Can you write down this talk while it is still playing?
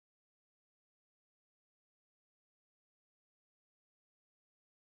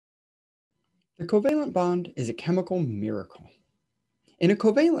The covalent bond is a chemical miracle. In a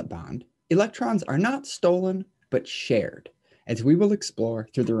covalent bond, electrons are not stolen, but shared, as we will explore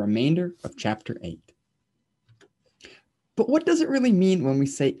through the remainder of Chapter 8. But what does it really mean when we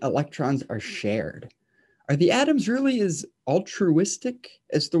say electrons are shared? Are the atoms really as altruistic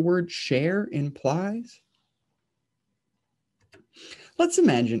as the word share implies? Let's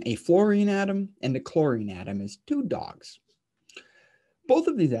imagine a fluorine atom and a chlorine atom as two dogs. Both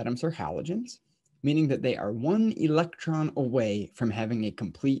of these atoms are halogens, meaning that they are one electron away from having a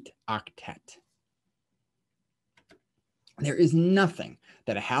complete octet. There is nothing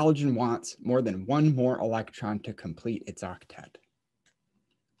that a halogen wants more than one more electron to complete its octet.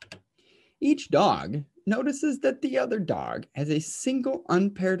 Each dog notices that the other dog has a single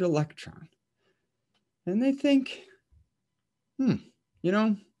unpaired electron. And they think,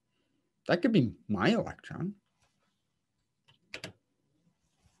 that could be my electron.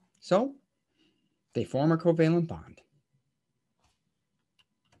 So they form a covalent bond.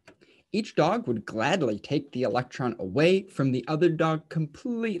 Each dog would gladly take the electron away from the other dog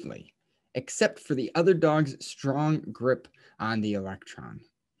completely, except for the other dog's strong grip on the electron.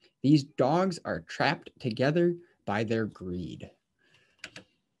 These dogs are trapped together by their greed.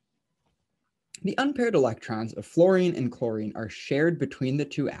 The unpaired electrons of fluorine and chlorine are shared between the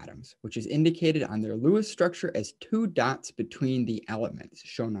two atoms, which is indicated on their Lewis structure as two dots between the elements,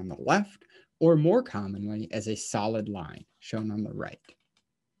 shown on the left, or more commonly as a solid line, shown on the right.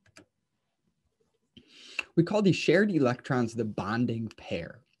 We call these shared electrons the bonding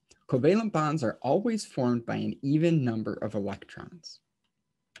pair. Covalent bonds are always formed by an even number of electrons.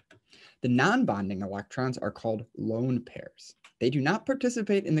 The non-bonding electrons are called lone pairs. They do not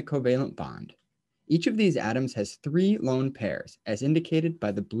participate in the covalent bond. Each of these atoms has 3 lone pairs, as indicated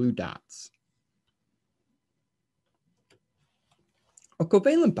by the blue dots. A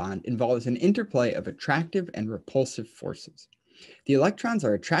covalent bond involves an interplay of attractive and repulsive forces. The electrons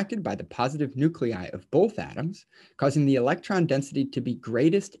are attracted by the positive nuclei of both atoms, causing the electron density to be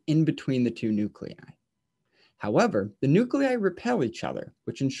greatest in between the two nuclei. However, the nuclei repel each other,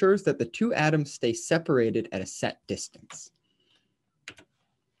 which ensures that the two atoms stay separated at a set distance.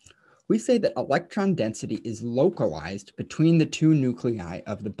 We say that electron density is localized between the two nuclei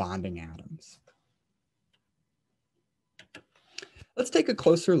of the bonding atoms. Let's take a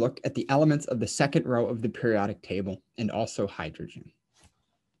closer look at the elements of the second row of the periodic table and also hydrogen.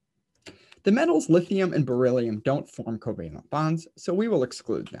 The metals lithium and beryllium don't form covalent bonds, so we will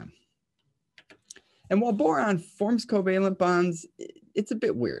exclude them. And while boron forms covalent bonds, it's a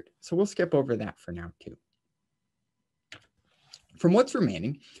bit weird, so we'll skip over that for now too. From what's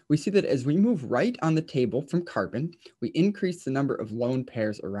remaining, we see that as we move right on the table from carbon, we increase the number of lone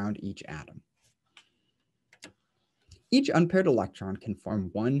pairs around each atom. Each unpaired electron can form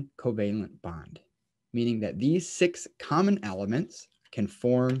one covalent bond, meaning that these 6 common elements can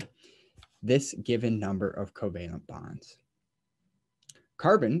form this given number of covalent bonds.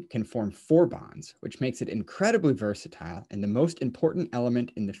 Carbon can form 4 bonds, which makes it incredibly versatile and the most important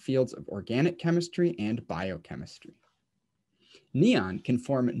element in the fields of organic chemistry and biochemistry. Neon can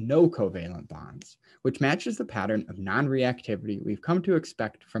form no covalent bonds, which matches the pattern of non-reactivity we've come to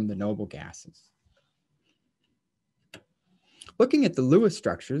expect from the noble gases. Looking at the Lewis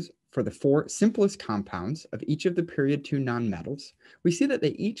structures for the 4 simplest compounds of each of the period 2 nonmetals, we see that they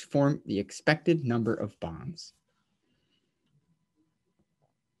each form the expected number of bonds.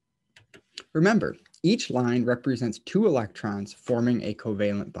 Remember, each line represents 2 electrons forming a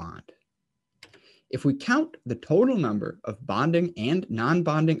covalent bond. If we count the total number of bonding and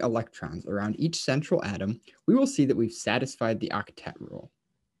non-bonding electrons around each central atom, we will see that we've satisfied the octet rule.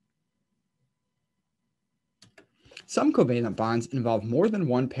 Some covalent bonds involve more than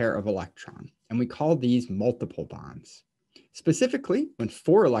one pair of electrons, and we call these multiple bonds. Specifically, when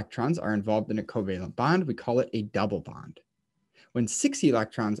 4 electrons are involved in a covalent bond, we call it a double bond. When 6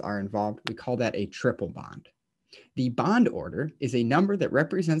 electrons are involved, we call that a triple bond. The bond order is a number that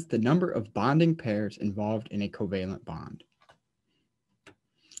represents the number of bonding pairs involved in a covalent bond.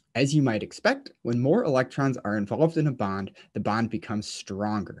 As you might expect, when more electrons are involved in a bond, the bond becomes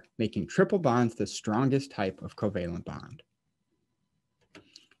stronger, making triple bonds the strongest type of covalent bond.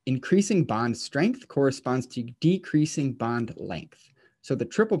 Increasing bond strength corresponds to decreasing bond length, so the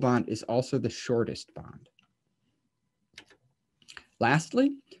triple bond is also the shortest bond.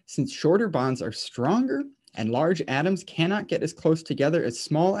 Lastly, since shorter bonds are stronger and large atoms cannot get as close together as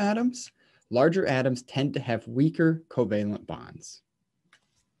small atoms, larger atoms tend to have weaker covalent bonds.